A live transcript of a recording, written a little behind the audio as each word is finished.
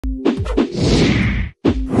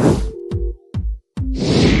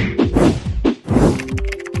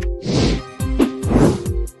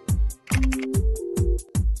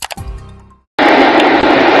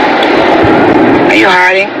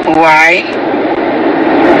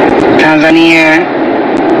Tanzania.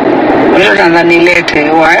 What is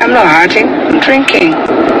Tanzania? Why? I'm not hurting. I'm drinking.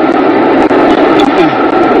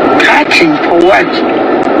 Hurting for what?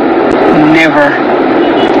 Never.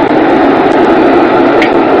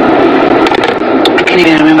 I can't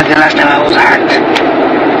even remember the last time I was hurt.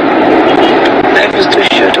 Life is too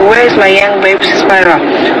short. Where is my young baby Spiral?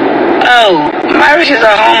 Oh, Marish is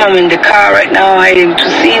at home. I'm in the car right now heading to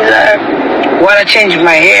Caesar. Wanna change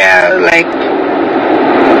my hair, like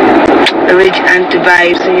the rich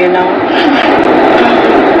anti-vibes, you know.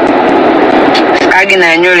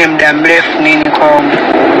 Agina nywele muda mrefu nini kwa.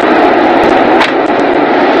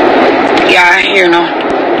 Yeah, you know.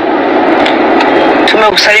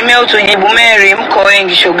 Tumekusalimia utujibu Mary, mko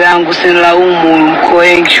wengi shoga yangu, sinilaumu, mko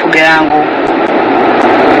wengi shoga yangu.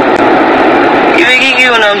 Hivi Gigy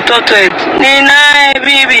una mtoto eti? Ni naye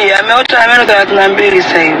bibi, ameota ameno 32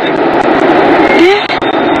 sasa hivi.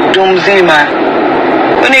 Mtu mzima.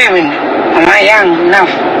 What do you mean? Am I young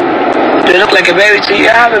enough? Do I look like a baby to you?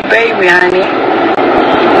 I have a baby, honey.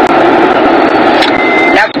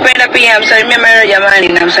 Nakupenda pia, msalimia Mary jamani,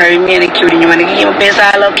 namsalimia nikirudi nyumbani. Gigy mpesa,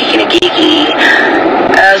 hello Gigy.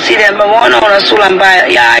 See them, but one on a sula Mbaya.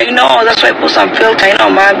 Yeah, I know, that's why I put some filter. I know,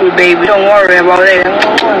 my baby, don't worry about it.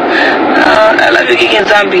 I love you, Gigy in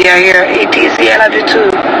Zambia here. ATC, I love you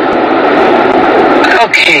too.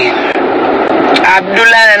 Okay.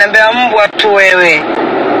 Abdullah ananiambia mbwa tu wewe.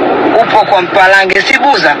 Upo kwa Mpalange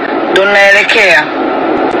Sibuza, ndo naelekea.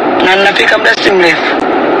 Na ninafika muda si mrefu.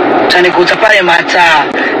 Utanikuta pale Mataa,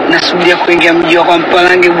 nasubiria kuingia mji wa kwa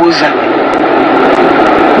Mpalange Buza.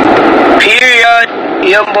 Period.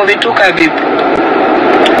 Yombo vituka vipi?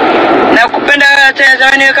 Nakupenda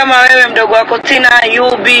Tanzania kama wewe mdogo wako Tina.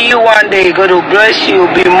 You'll be you one day. God will bless you.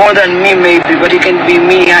 You'll be more than me maybe, but you can be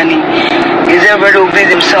me, honey. Is everybody will be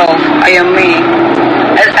themselves. I am me.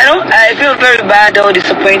 I feel very bad or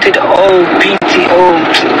disappointed or pity or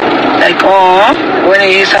like when I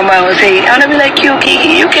hear somebody say I wanna be like you,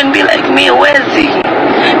 Gigy. You can be like me. Where's he?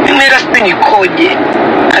 You made us be Koje.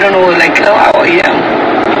 I don't know, like how I am.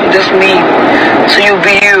 Just me. So you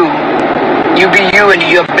be you. You be you and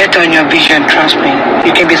you're better on your vision, trust me.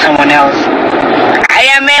 You can be someone else. I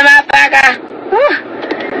am a motherfucker.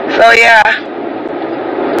 So yeah.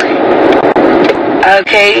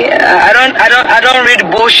 Okay, I don't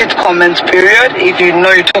read bullshit comments, period. If you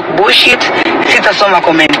know you talk bullshit, sitasoma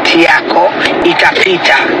comment yako,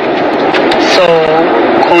 itapita. So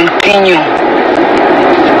continue.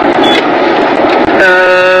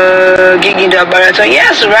 Gigy the Barato.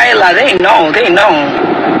 Yes, Ryla, they know.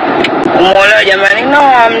 Umola jamani, no,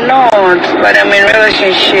 I'm not, but I'm in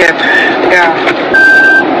relationship. Yeah.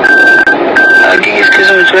 Gigy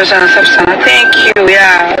thank you.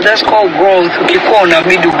 Yeah, that's called growth. Ukikuwa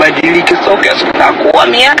unabidi ubadilike. So ukikuwa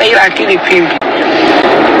miaka ila akili pimbi.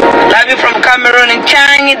 Love you from Cameroon and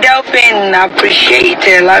Changi Delphine. I appreciate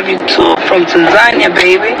it. Love you too from Tanzania,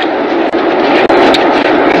 baby.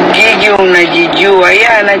 Gigy unajijua.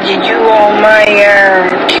 Yeah, najijua. Maya.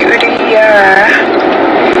 Cutie. Yeah.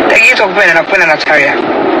 Gigy nakupenda Natalia.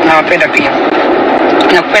 Nawapenda pia.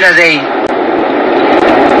 Nakupenda zaidi.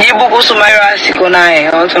 Jibu kuhusu Myra siko naye.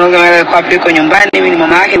 Watu wanaongea kwa piko nyumbani, mimi ni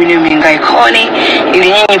mama yake, mimi ni minga ikoni. Ili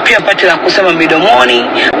nyinyi pia pate la kusema midomoni,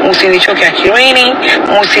 msinichoke akilini,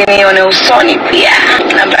 msinione usoni pia.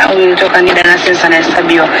 Namba yangu ilitoka ni dana sensa na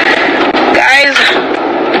hesabiwa. Guys,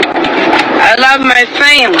 I love my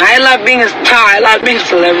fame. I love being a star. I love being a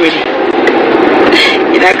celebrity.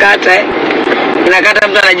 Inakata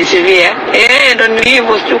mtu anajisifia. Ndo ni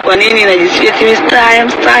hivyo sio kwa nini najisifia TV star, I'm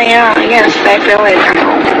star. Yes, I feel it.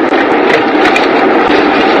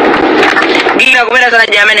 Gigy nakupenda sana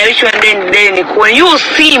jamani. I wish one day ni when you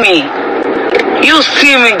see me. You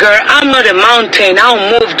see me, girl. I'm not a mountain.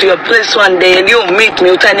 I'll move to your place one day and you'll meet me.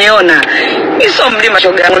 Utaniona. Niso mlima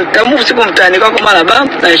shoga yangu. Nitamu siku mtaani kwako mara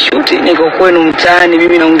bump na shoot. Niko kwenu mtaani.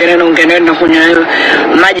 Mimi naongea na kunywa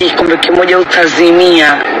maji kikombe kimoja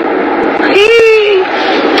utazimia.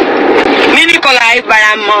 Mimi niko live, but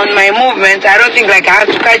I'm on my movement. I don't think like I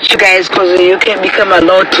have to catch you guys because you can become a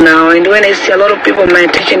lot now. And when I see a lot of people, my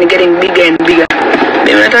attention is getting bigger and bigger.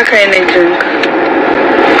 Mimi nataka energy.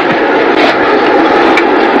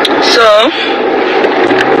 So,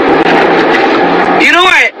 you know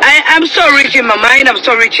what? I'm so rich in my mind. I'm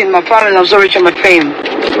so rich in my family. I'm so rich in my fame.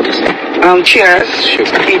 Cheers,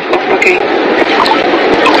 people. Okay.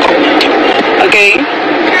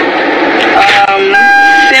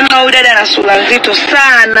 Sema udada na sura nzito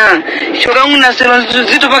sana. Shoga yangu na sura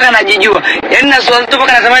nzito paka najijua. Yaani na sura nzito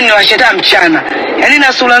paka natamani niwasheta mchana. Yaani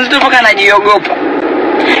na sura nzito paka najiogopa.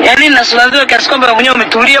 Yani na sura nzito kiasi kwamba mwenyewe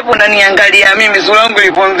umetulia hapo unaniangalia mimi, sura yangu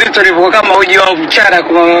ilipo nzito ilipo kama uji wa mchana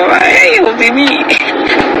kwa mimi.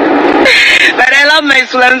 But I love my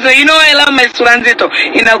sura nzito. You know I love my sura nzito.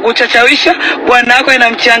 Inakuchachawisha, bwana wako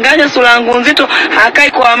inamchanganya sura yangu nzito,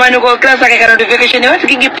 hakai kwa amani kwa class akaka notification. What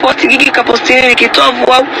Gigy post, Gigy kaposti ni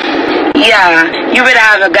kitovu au? Yeah, you better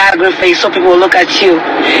have a God face so people will look at you.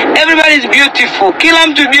 Everybody's beautiful. Kila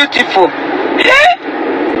mtu beautiful.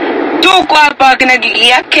 Tuko hapa kina Gigy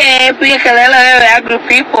yake pia kelele wewe ugly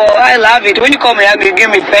people. I love it. When you call me ugly, give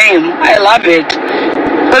me fame. I love it.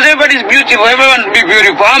 Because everybody's beautiful. Everyone be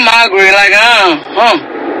beautiful. I'm ugly. Like, How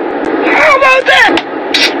about that?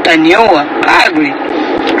 Than you are ugly.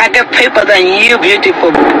 I get paper than you,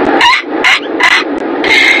 beautiful.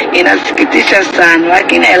 Inasikitisha sana.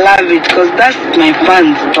 Lakini I love it because that's my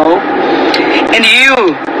fans, though. And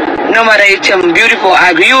you, no matter if I'm beautiful or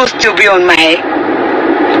ugly, you will still be on my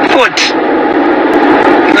foot,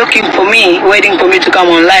 looking for me, waiting for me to come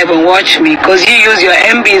on live and watch me, because you use your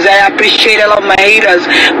MBs. I appreciate a lot of my haters.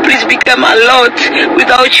 Please become a lot.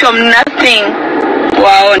 Without you I'm nothing.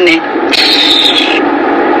 Waone.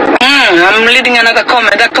 I'm reading another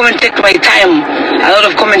comment. That comment takes my time. A lot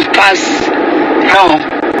of comments pass. No.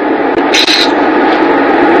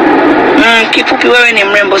 Kifupi wewe ni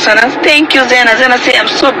mrembo sana. Thank you Zena. Zena say I'm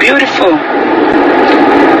so beautiful.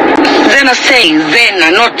 Zena say,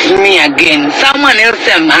 Zena, not me again. Someone else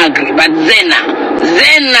say I'm ugly, but Zena,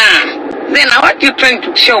 what are you trying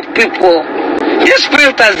to show people? This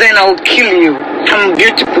filter Zena will kill you. I'm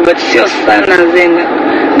beautiful, but sio sana Zena.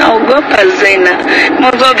 Naogopa Zena.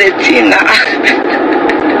 Mozobe tina.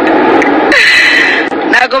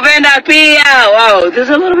 Nakupenda pia. Wow, there's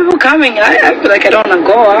a lot of people coming. I feel like I don't want to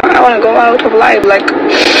go. I want to go out of life. Like,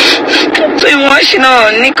 so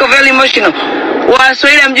emotional. Niko very emotional.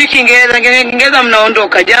 Waswahili mjui Kiingereza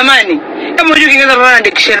mnaondoka jamani. Kama mjui Kiingereza bwana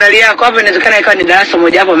dictionary yako hapo inawezekana ikawa ni darasa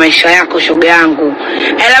moja hapo maisha yako shoga yangu.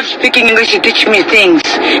 I love speaking English, it teach me things.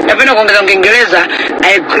 Napenda kuongeza Kiingereza,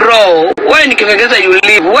 I grow. Wewe ni Kiingereza you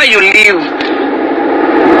live, where you live.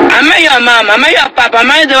 Am I your mama? Am I your papa?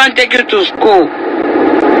 Am I the one take you to school?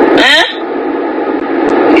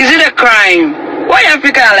 Is it a crime? Why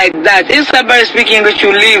Africa like that? If somebody speaking English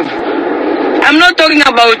you live. I'm not talking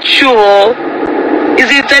about you. Is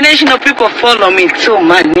international people follow me too,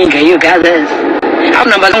 man, nigga, you guys. Hapo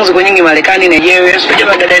namba zangu ziko nyingi Marekani, Nigeria, sije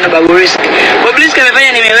bagada na Baburisk. Baburisk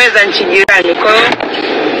amefanya nimeweza nchi jirani. Kwa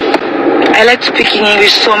I like speaking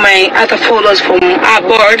English so my other followers from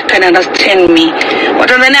abroad can understand me.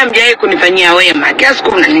 Watanzania mjai kunifanyia wema. Kiasi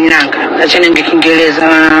siku mnaninanga. Acha niongee Kiingereza.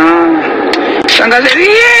 Shangazi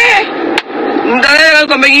mdalala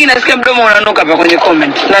kwa mengine nasikia mdomo unanuka hapa kwenye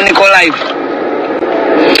comment. Na niko live.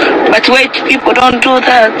 But wait, people don't do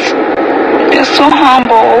that. They're so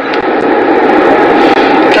humble.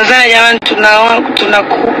 Tanzania jamani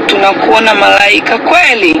tunakuona malaika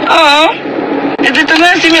kweli. Is it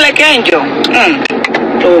Tanzania see me like angel?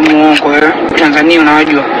 Muongo Tanzania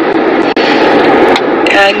unawajua.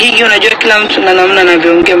 Gigy unajua kila mtu na namna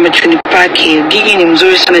anavyoongea machoni pake. Gigy ni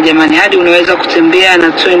mzuri sana jamani. Hadi unaweza kutembea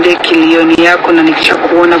na twende kilioni yako na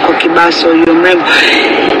nikishakuona kwa kibaso you're mrembo.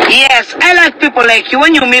 Yes, I like people like you.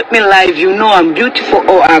 When you meet me live, you know I'm beautiful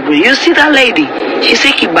or ugly. You see that lady? She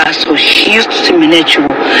say kibaso. She used to see me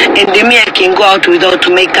natural. And then me I can go out without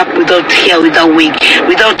makeup, without hair, without wig,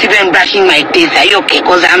 without even brushing my teeth. Are you okay?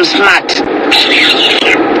 Because I'm smart.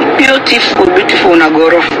 Beautiful, beautiful na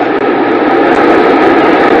gorofa.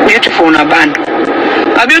 Beautiful na bando.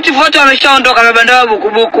 A beautiful watu wameshaondoka mabanda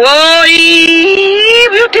bukubuku.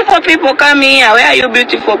 Beautiful people come here. Where are you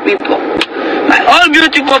beautiful people? All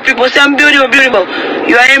beautiful people say I'm beautiful, beautiful.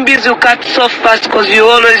 Your MBs will cut so fast because you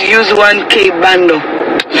always use 1K bundle.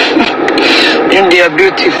 And they are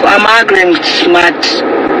beautiful. I'm ugly and smart.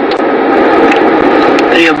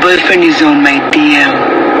 Your boyfriend is on my DM.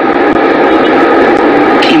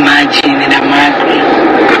 Imagine, and I'm ugly.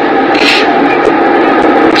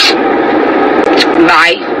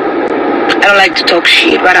 Bye. I don't like to talk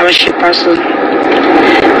shit, but I'm a shit person.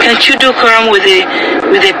 Can't you do Quran with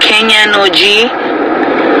a Kenyan OG?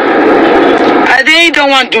 They don't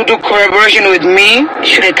want to do collaboration with me.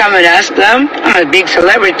 Should I come and ask them? I'm a big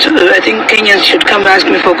celebrity too. I think Kenyans should come and ask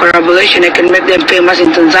me for collaboration. I can make them famous in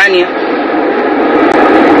Tanzania.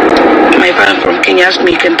 My friend from Kenya asked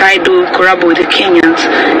me, can I do collab with the Kenyans?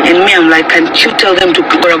 And me, I'm like, can't you tell them to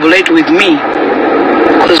collaborate with me?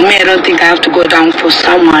 Because me, I don't think I have to go down for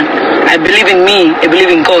someone. I believe in me, I believe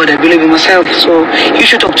in God, I believe in myself. So you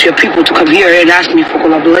should talk to your people to come here and ask me for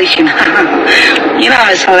collaboration. You know,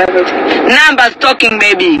 I'm a celebrity. Numbers talking,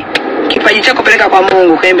 baby. Kipaji chako peleka kwa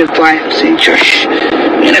Mungu, kaembe kwaya. Usichosh.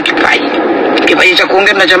 Mimi na kipaji. Kipaji cha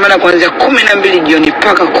kuongea tunachamana kuanzia 12 jioni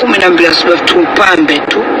mpaka 12 asubuhi tu,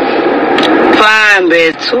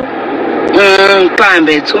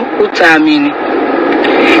 pambe tu utaamini.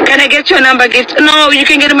 Can I get your number? No, you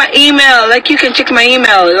can get my email. Like, you can check my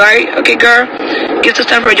email, right? Okay, girl. Give to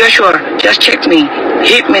time for Joshua. Just check me.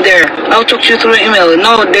 Hit me there. I'll talk to you through email.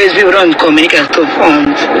 Nowadays, people don't communicate through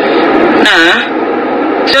phones. Nah.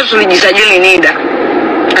 Sio tulijisajili NIDA.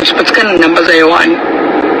 Hatupatikana namba za hewani.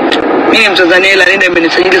 Mimi Mtanzania ila NIDA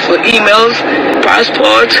imenisajili for emails,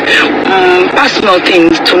 passport, personal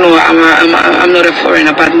things to know I'm not a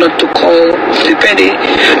foreigner, but not to call. Depending.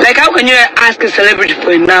 Like, how can you ask a celebrity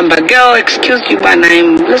for a number? Girl, excuse you, but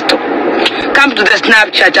let's talk. Come to the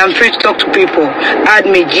Snapchat. I'm free to talk to people. Add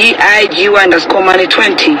me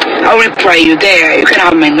GIG_money20. I'll reply you there. You can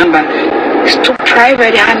have my number. It's too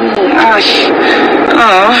private, honey.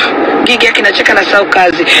 Oh, Gigy akinacheka na sau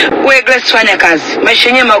kazi. Wewe Grace fanya kazi. Maisha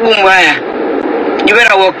yenyewe magumu haya. You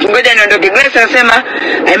better work. Ngoja niondoke. Grace anasema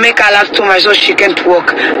I make her laugh too much so she can't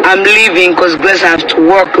work. I'm leaving because Grace has to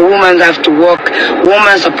work. Women have to work.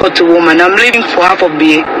 Woman support a woman. I'm leaving for half of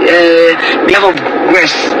behalf of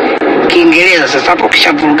Grace. Kiingereza sasa hapo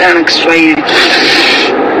kisha vulgana na Kiswahili.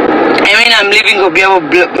 I mean, I'm leaving on behalf of